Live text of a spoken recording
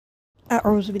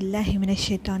اعوذ باللہ من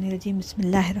الشیطان الرجیم بسم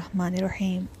اللہ الرحمن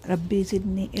الرحیم ربی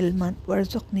زدنی علما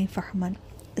وارزقنی فہما۔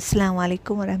 السلام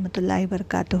علیکم ورحمۃ اللہ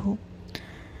وبرکاتہ۔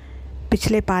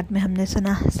 پچھلے پارٹ میں ہم نے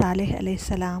سنا صالح علیہ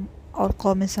السلام اور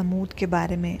قوم سمود کے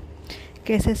بارے میں،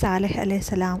 کیسے صالح علیہ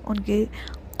السلام ان کی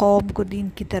قوم کو دین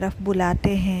کی طرف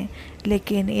بلاتے ہیں،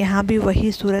 لیکن یہاں بھی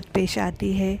وہی صورت پیش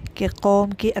آتی ہے کہ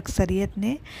قوم کی اکثریت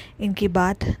نے ان کی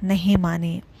بات نہیں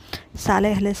مانی۔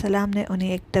 صالح علیہ السلام نے انہیں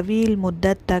ایک طویل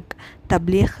مدت تک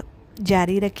تبلیغ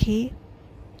جاری رکھی۔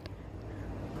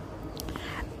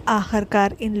 آخر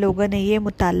کار ان لوگوں نے یہ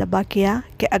مطالبہ کیا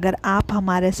کہ اگر آپ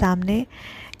ہمارے سامنے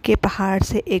کے پہاڑ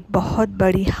سے ایک بہت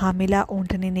بڑی حاملہ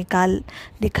اونٹنی نکال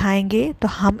دکھائیں گے تو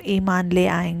ہم ایمان لے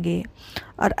آئیں گے،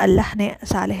 اور اللہ نے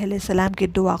صالح علیہ السلام کی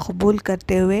دعا قبول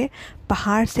کرتے ہوئے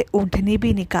پہاڑ سے اونٹنی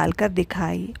بھی نکال کر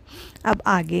دکھائی۔ اب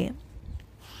آگے،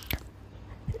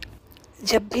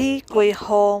 جب بھی کوئی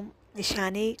قوم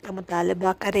نشانی کا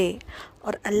مطالبہ کرے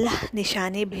اور اللہ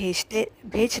نشانی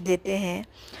بھیج دیتے ہیں،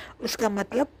 اس کا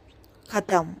مطلب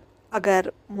ختم۔ اگر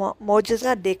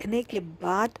معجزہ دیکھنے کے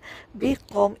بعد بھی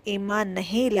قوم ایمان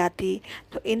نہیں لاتی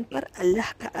تو ان پر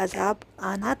اللہ کا عذاب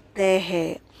آنا طے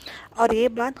ہے، اور یہ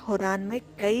بات قرآن میں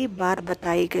کئی بار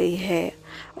بتائی گئی ہے۔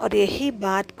 اور یہی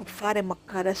بات کفار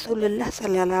مکہ رسول اللہ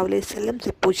صلی اللہ علیہ وسلم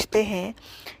سے پوچھتے ہیں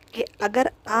کہ اگر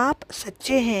آپ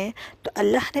سچے ہیں تو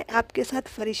اللہ نے آپ کے ساتھ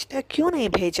فرشتہ کیوں نہیں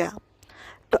بھیجا؟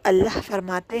 تو اللہ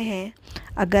فرماتے ہیں،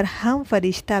 اگر ہم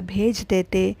فرشتہ بھیج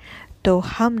دیتے تو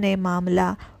ہم نے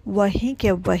معاملہ وہیں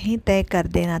کے وہیں طے کر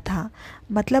دینا تھا۔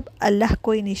 مطلب اللہ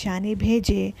کوئی نشانی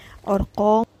بھیجے اور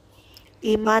قوم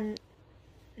ایمان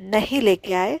نہیں لے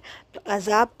کے آئے تو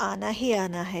عذاب آنا ہی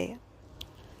آنا ہے۔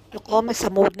 تو قوم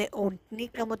سمود نے اونٹنی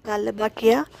کا مطالبہ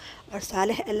کیا اور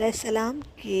صالح علیہ السلام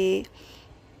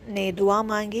نے دعا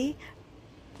مانگی،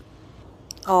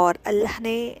 اور اللہ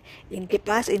نے ان کے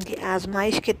پاس ان کی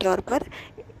آزمائش کے طور پر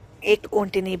ایک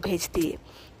اونٹنی بھیج دی۔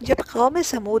 جب قوم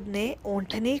سمود نے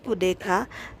اونٹنی کو دیکھا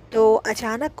تو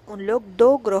اچانک ان لوگ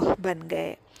دو گروہ بن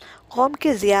گئے۔ قوم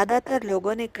کے زیادہ تر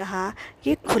لوگوں نے کہا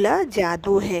یہ کھلا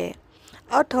جادو ہے،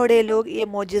 اور تھوڑے لوگ یہ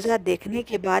معجزہ دیکھنے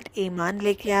کے بعد ایمان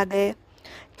لے کے آ گئے۔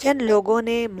 چند لوگوں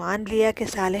نے مان لیا کہ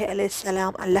صالح علیہ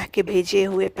السلام اللہ کے بھیجے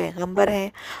ہوئے پیغمبر ہیں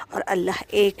اور اللہ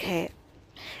ایک ہے۔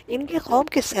 ان کے قوم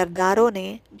کے سرداروں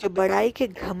نے، جو بڑائی کے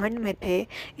گھمنڈ میں تھے،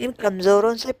 ان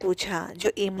کمزوروں سے پوچھا جو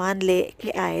ایمان لے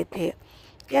کے آئے تھے،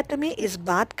 کیا تمہیں اس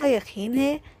بات کا یقین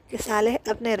ہے کہ صالح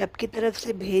اپنے رب کی طرف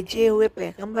سے بھیجے ہوئے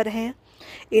پیغمبر ہیں؟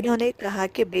 انہوں نے کہا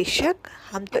کہ بے شک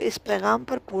ہم تو اس پیغام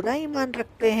پر پورا ایمان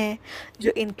رکھتے ہیں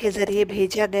جو ان کے ذریعے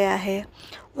بھیجا گیا ہے۔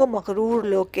 وہ مغرور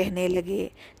لوگ کہنے لگے،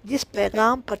 جس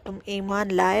پیغام پر تم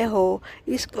ایمان لائے ہو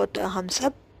اس کے تو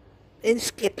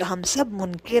ہم سب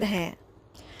منکر ہیں۔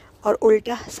 اور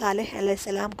الٹا صالح علیہ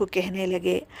السلام کو کہنے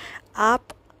لگے،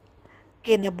 آپ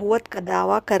کے نبوت کا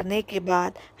دعویٰ کرنے کے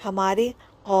بعد ہماری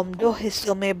قوم دو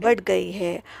حصوں میں بٹ گئی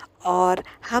ہے، اور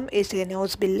ہم اسے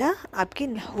نعوذ باللہ آپ کی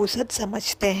نحوست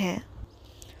سمجھتے ہیں۔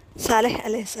 صالح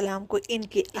علیہ السلام کو ان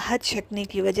کی عہد شکنی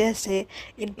کی وجہ سے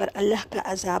ان پر اللہ کا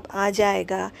عذاب آ جائے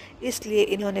گا، اس لیے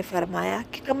انہوں نے فرمایا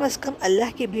کہ کم از کم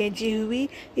اللہ کی بھیجی ہوئی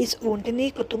اس اونٹنی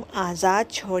کو تم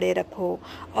آزاد چھوڑے رکھو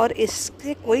اور اس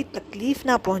سے کوئی تکلیف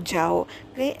نہ پہنچاؤ،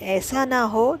 کہیں ایسا نہ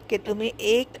ہو کہ تمہیں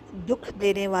ایک دکھ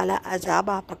دینے والا عذاب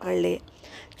آ پکڑ لے۔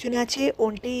 چنانچہ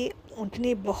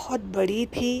اونٹنی بہت بڑی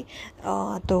تھی،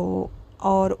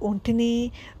 اور اونٹنی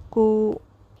کو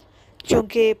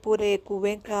چونکہ پورے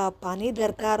کنویں کا پانی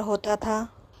درکار ہوتا تھا،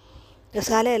 تو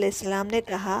صالح علیہ السلام نے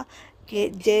کہا کہ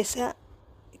جیسا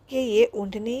کہ یہ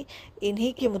اونٹنی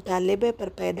انہی کے مطالبے پر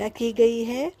پیدا کی گئی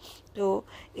ہے، تو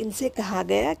ان سے کہا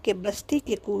گیا کہ بستی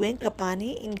کے کنویں کا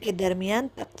پانی ان کے درمیان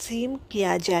تقسیم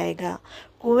کیا جائے گا۔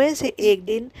 کنویں سے ایک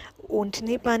دن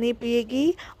اونٹنی پانی پیے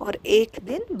گی اور ایک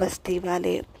دن بستی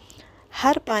والے۔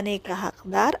 ہر پانی کا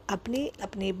حقدار اپنی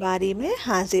اپنی باری میں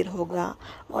حاضر ہوگا،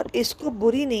 اور اس کو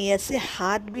بری نیت سے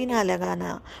ہاتھ بھی نہ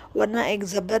لگانا، ورنہ ایک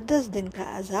زبردست دن کا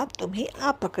عذاب تمہیں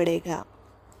آ پکڑے گا۔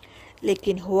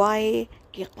 لیکن ہوا یہ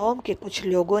کہ قوم کے کچھ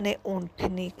لوگوں نے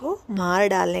اونٹنی کو مار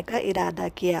ڈالنے کا ارادہ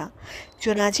کیا،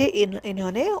 چنانچہ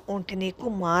انہوں نے اونٹنی کو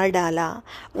مار ڈالا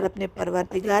اور اپنے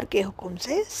پروردگار کے حکم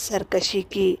سے سرکشی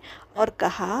کی، اور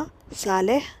کہا،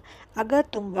 صالح اگر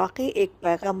تم واقعی ایک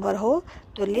پیغمبر ہو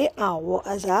تو لے آؤ وہ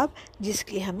عذاب جس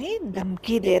کی ہمیں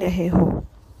دھمکی دے رہے ہو۔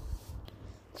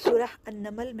 سورہ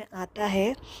النمل میں آتا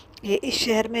ہے کہ اس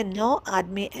شہر میں 9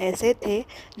 آدمی ایسے تھے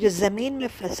جو زمین میں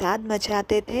فساد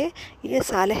مچاتے تھے۔ یہ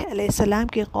صالح علیہ السلام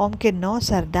کی قوم کے 9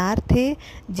 سردار تھے،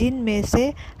 جن میں سے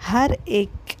ہر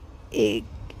ایک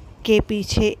کے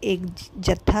پیچھے ایک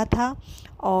جتھا تھا،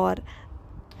 اور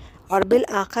اور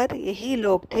بالآخر یہی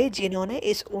لوگ تھے جنہوں نے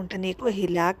اس اونٹنی کو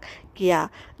ہلاک کیا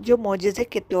جو معجزے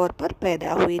کے طور پر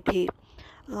پیدا ہوئی تھی۔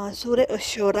 سورہ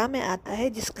الشورى میں آتا ہے،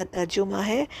 جس کا ترجمہ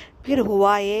ہے، پھر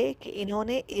ہوا یہ کہ انہوں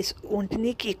نے اس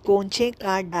اونٹنی کی کونچیں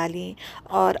کاٹ ڈالیں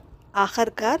اور آخر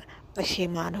کار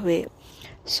پشیمان ہوئے۔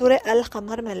 سورہ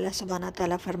القمر میں اللہ سبحانہ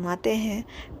تعالیٰ فرماتے ہیں،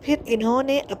 پھر انہوں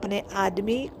نے اپنے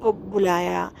آدمی کو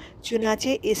بلایا، چنانچہ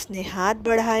اس نے ہاتھ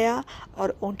بڑھایا اور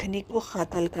اونٹنی کو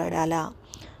قتل کر ڈالا۔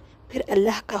 پھر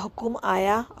اللہ کا حکم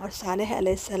آیا اور صالح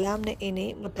علیہ السلام نے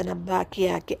انہیں متنبہ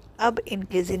کیا کہ اب ان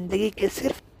کی زندگی کے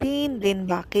صرف 3 دن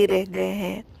باقی رہ گئے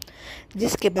ہیں،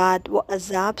 جس کے بعد وہ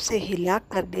عذاب سے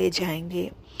ہلاک کر دیے جائیں گے۔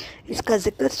 اس کا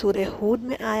ذکر سورہ ہود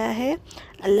میں آیا ہے۔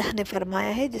 اللہ نے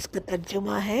فرمایا ہے، جس کا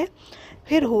ترجمہ ہے،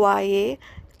 پھر ہوا یہ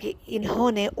کہ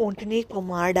انہوں نے اونٹنی کو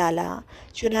مار ڈالا،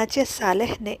 چنانچہ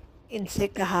صالح نے ان سے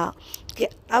کہا کہ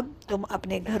اب تم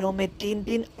اپنے گھروں میں 3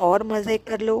 دن اور مزے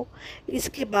کر لو، اس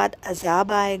کے بعد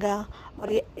عذاب آئے گا، اور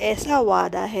یہ ایسا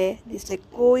وعدہ ہے جسے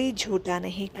کوئی جھوٹا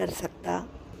نہیں کر سکتا۔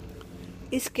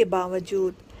 اس کے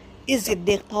باوجود اس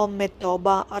ضدی قوم میں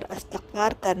توبہ اور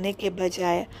استغفار کرنے کے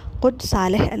بجائے خود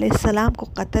صالح علیہ السلام کو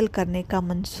قتل کرنے کا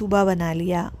منصوبہ بنا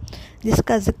لیا، جس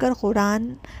کا ذکر قرآن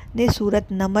نے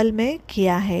سورۃ نمل میں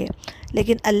کیا ہے،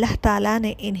 لیکن اللہ تعالیٰ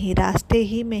نے انہیں راستے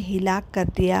ہی میں ہلاک کر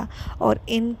دیا اور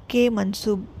ان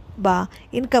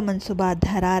کا منصوبہ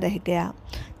دھرا رہ گیا۔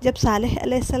 جب صالح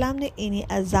علیہ السلام نے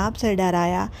انہیں عذاب سے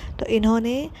ڈرایا تو انہوں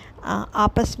نے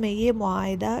آپس میں یہ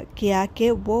معاہدہ کیا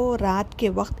کہ وہ رات کے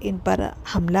وقت ان پر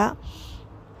حملہ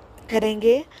کریں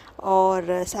گے اور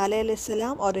صالح علیہ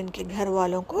السلام اور ان کے گھر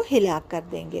والوں کو ہلاک کر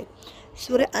دیں گے۔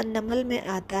 سورہ النمل میں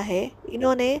آتا ہے،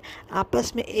 انہوں نے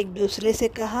آپس میں ایک دوسرے سے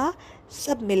کہا،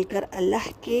 سب مل کر اللہ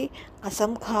کی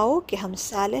قسم کھاؤ کہ ہم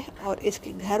صالح اور اس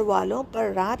کے گھر والوں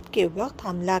پر رات کے وقت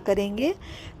حملہ کریں گے،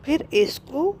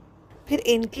 پھر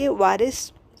ان کے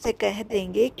وارث سے کہہ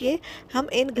دیں گے کہ ہم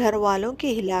ان گھر والوں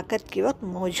کی ہلاکت کے وقت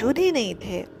موجود ہی نہیں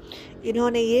تھے۔ انہوں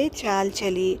نے یہ چال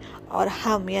چلی اور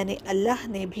ہم یعنی اللہ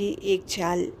نے بھی ایک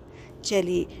چال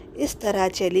چلی، اس طرح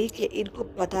چلی کہ ان کو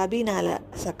پتہ بھی نہ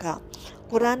لگ سکا۔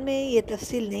 قرآن میں یہ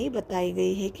تفصیل نہیں بتائی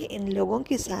گئی ہے کہ ان لوگوں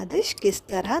کی سازش کس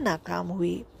طرح ناکام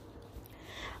ہوئی۔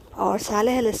 اور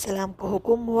صالح علیہ السلام کو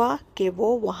حکم ہوا کہ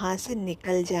وہ وہاں سے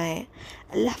نکل جائیں۔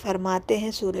 اللہ فرماتے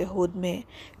ہیں سورہ ہود میں،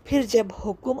 پھر جب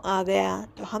حکم آ گیا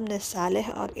تو ہم نے صالح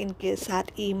اور ان کے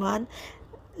ساتھ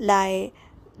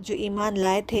جو ایمان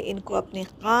لائے تھے ان کو اپنی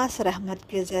خاص رحمت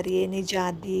کے ذریعے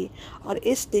نجات دی اور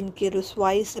اس دن کی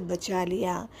رسوائی سے بچا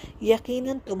لیا۔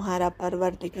 یقیناً تمہارا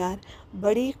پروردگار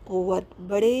بڑی قوت،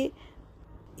 بڑے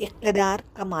اقتدار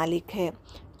کا مالک ہے۔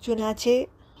 چنانچہ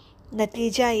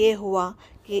نتیجہ یہ ہوا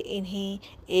کہ انہیں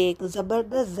ایک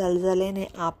زبردست زلزلے نے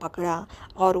آ پکڑا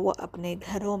اور وہ اپنے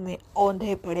گھروں میں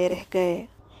اوندھے پڑے رہ گئے۔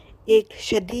 ایک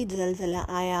شدید زلزلہ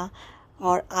آیا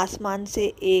اور آسمان سے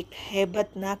ایک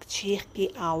ہیبت ناک چیخ کی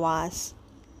آواز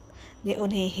نے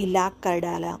انہیں ہلاک کر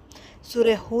ڈالا۔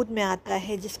 سورہ ہود میں آتا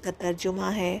ہے، جس کا ترجمہ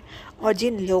ہے، اور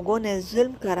جن لوگوں نے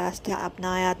ظلم کا راستہ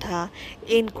اپنایا تھا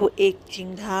ان کو ایک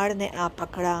چنگھاڑ نے آ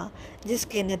پکڑا، جس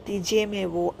کے نتیجے میں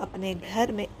وہ اپنے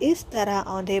گھر میں اس طرح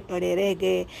اوندھے پڑے رہ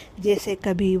گئے جیسے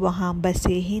کبھی وہاں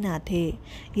بسے ہی نہ تھے۔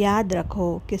 یاد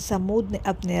رکھو کہ سمود نے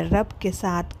اپنے رب کے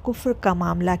ساتھ کفر کا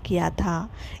معاملہ کیا تھا،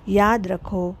 یاد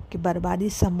رکھو کہ بربادی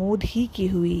سمود ہی کی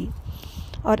ہوئی،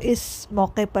 اور اس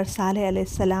موقع پر صالح علیہ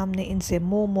السلام نے ان سے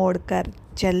منہ موڑ کر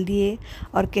چل دیے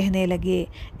اور کہنے لگے،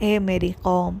 اے میری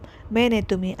قوم، میں نے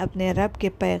تمہیں اپنے رب کے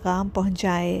پیغام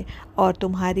پہنچائے اور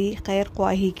تمہاری خیر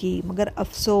خواہی کی، مگر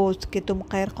افسوس کہ تم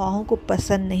خیر خواہوں کو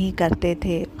پسند نہیں کرتے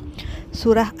تھے۔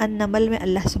 سورہ النمل میں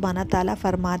اللہ سبحانہ تعالیٰ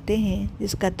فرماتے ہیں،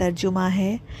 جس کا ترجمہ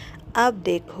ہے، اب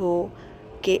دیکھو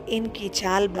کہ ان کی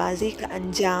چال بازی کا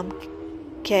انجام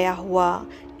کیا ہوا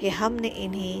کہ ہم نے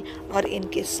انہیں اور ان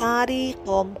کی ساری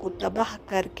قوم کو تباہ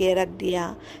کر کے رکھ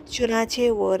دیا، چنانچہ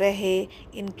وہ رہے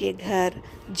ان کے گھر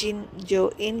جو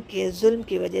ان کے ظلم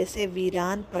کی وجہ سے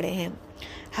ویران پڑے ہیں۔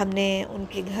 ہم نے ان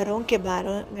کے گھروں کے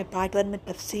بارے میں پارٹ 1 میں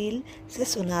تفصیل سے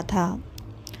سنا تھا،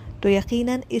 تو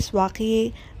یقیناً اس واقعے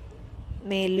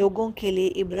میں لوگوں کے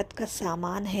لیے عبرت کا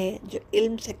سامان ہے جو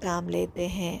علم سے کام لیتے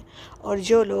ہیں، اور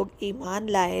جو لوگ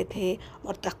ایمان لائے تھے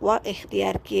اور تقوی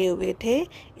اختیار کیے ہوئے تھے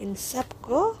ان سب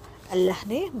کو اللہ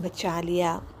نے بچا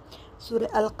لیا۔ سورہ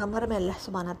القمر میں اللہ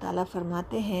سبحانہ تعالیٰ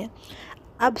فرماتے ہیں،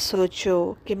 اب سوچو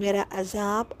کہ میرا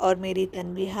عذاب اور میری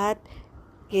تنبیہات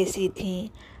کیسی تھیں۔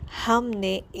 ہم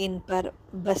نے ان پر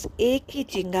بس ایک ہی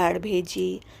چنگاڑ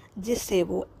بھیجی جس سے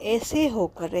وہ ایسے ہو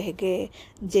کر رہ گئے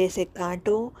جیسے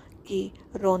کانٹوں کی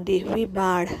روندی ہوئی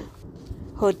باڑھ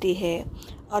ہوتی ہے،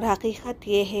 اور حقیقت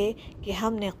یہ ہے کہ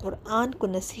ہم نے قرآن کو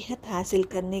نصیحت حاصل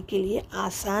کرنے کے لیے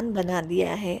آسان بنا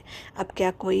دیا ہے۔ اب کیا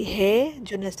کوئی ہے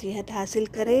جو نصیحت حاصل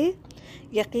کرے؟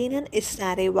 یقیناً اس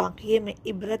سارے واقعے میں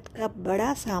عبرت کا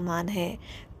بڑا سامان ہے،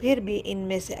 پھر بھی ان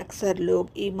میں سے اکثر لوگ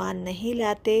ایمان نہیں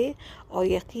لاتے۔ اور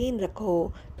یقین رکھو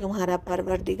تمہارا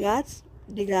پروردگار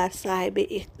صاحب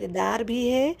اقتدار بھی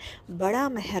ہے، بڑا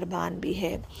مہربان بھی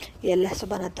ہے۔ یہ اللہ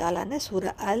سبحانہ تعالیٰ نے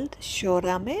سورہ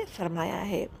الشورى میں فرمایا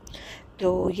ہے۔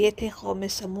 تو یہ تھے قوم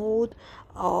سمود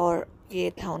اور یہ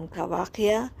تھا ان کا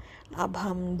واقعہ۔ اب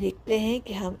ہم دیکھتے ہیں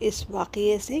کہ ہم اس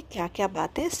واقعے سے کیا کیا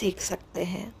باتیں سیکھ سکتے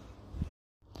ہیں۔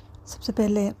 سب سے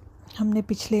پہلے ہم نے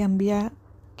پچھلے انبیاء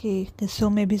کے قصوں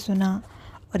میں بھی سنا،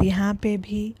 اور یہاں پہ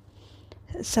بھی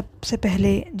سب سے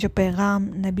پہلے جو پیغام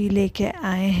نبی لے کے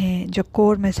آئے ہیں، جو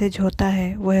کور میسج ہوتا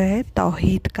ہے، وہ ہے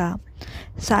توحید کا۔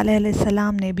 صالح علیہ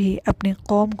السلام نے بھی اپنی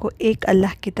قوم کو ایک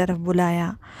اللہ کی طرف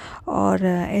بلایا، اور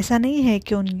ایسا نہیں ہے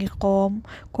کہ ان کی قوم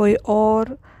کوئی اور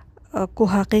کو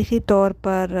حقیقی طور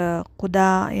پر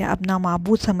خدا یا اپنا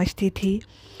معبود سمجھتی تھی،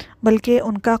 بلکہ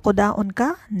ان کا خدا ان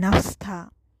کا نفس تھا۔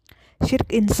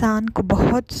 شرک انسان کو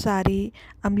بہت ساری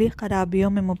عملی خرابیوں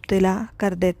میں مبتلا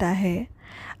کر دیتا ہے۔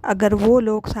 اگر وہ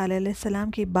لوگ صالح علیہ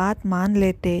السلام کی بات مان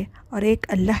لیتے اور ایک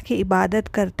اللہ کی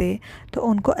عبادت کرتے تو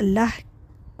ان کو اللہ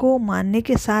کو ماننے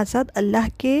کے ساتھ ساتھ اللہ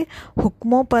کے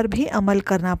حکموں پر بھی عمل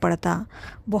کرنا پڑتا،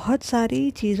 بہت ساری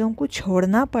چیزوں کو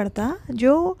چھوڑنا پڑتا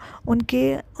جو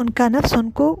ان کا نفس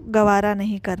ان کو گوارا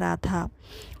نہیں کر رہا تھا۔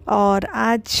 اور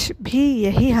آج بھی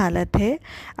یہی حالت ہے،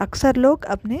 اکثر لوگ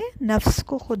اپنے نفس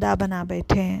کو خدا بنا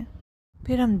بیٹھے ہیں۔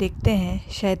 پھر ہم دیکھتے ہیں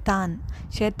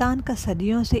شیطان کا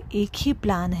صدیوں سے ایک ہی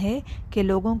پلان ہے کہ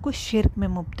لوگوں کو شرک میں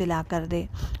مبتلا کر دے،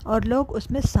 اور لوگ اس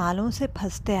میں سالوں سے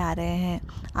پھنستے آ رہے ہیں،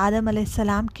 آدم علیہ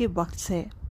السلام کے وقت سے۔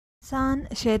 انسان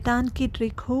شیطان کی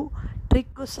ٹرک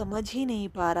کو سمجھ ہی نہیں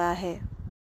پا رہا ہے،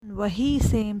 وہی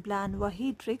سیم پلان،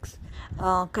 وہی ٹرکس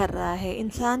کر رہا ہے۔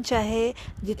 انسان چاہے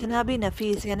جتنا بھی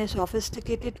نفیس یعنی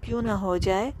سوفسٹیکیٹڈ کیوں نہ ہو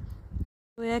جائے،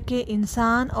 گویا کہ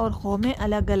انسان اور قومیں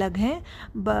الگ الگ ہیں،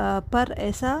 پر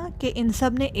ایسا کہ ان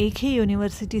سب نے ایک ہی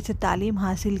یونیورسٹی سے تعلیم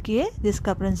حاصل کی ہے جس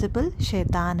کا پرنسپل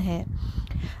شیطان ہے۔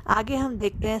 آگے ہم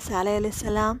دیکھتے ہیں صالح علیہ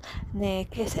السلام نے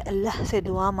کیسے اللہ سے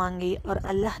دعا مانگی اور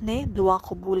اللہ نے دعا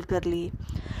قبول کر لی۔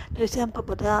 تو اس سے ہم کو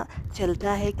پتہ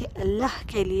چلتا ہے کہ اللہ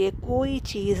کے لیے کوئی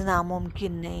چیز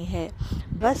ناممکن نہیں ہے،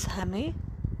 بس ہمیں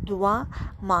دعا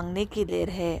مانگنے کی دیر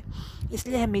ہے۔ اس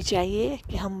لیے ہمیں چاہیے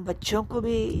کہ ہم بچوں کو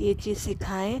بھی یہ چیز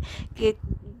سکھائیں کہ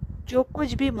جو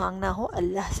کچھ بھی مانگنا ہو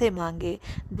اللہ سے مانگے،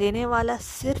 دینے والا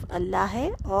صرف اللہ ہے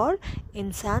اور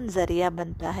انسان ذریعہ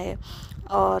بنتا ہے۔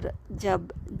 اور جب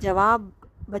جواب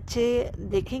بچے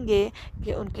دیکھیں گے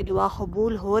کہ ان کی دعا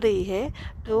قبول ہو رہی ہے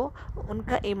تو ان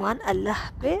کا ایمان اللہ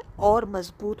پہ اور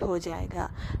مضبوط ہو جائے گا۔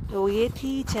 تو یہ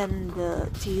تھی چند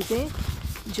چیزیں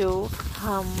جو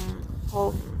ہم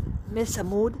میں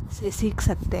سمود سے سیکھ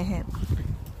سکتے ہیں۔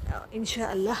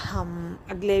 انشاءاللہ ہم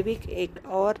اگلے ویک ایک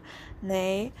اور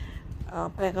نئے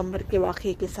پیغمبر کے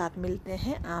واقعے کے ساتھ ملتے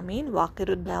ہیں۔ آمین۔ وآخر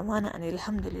الدعوانا ان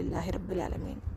الحمد للہ رب العالمین۔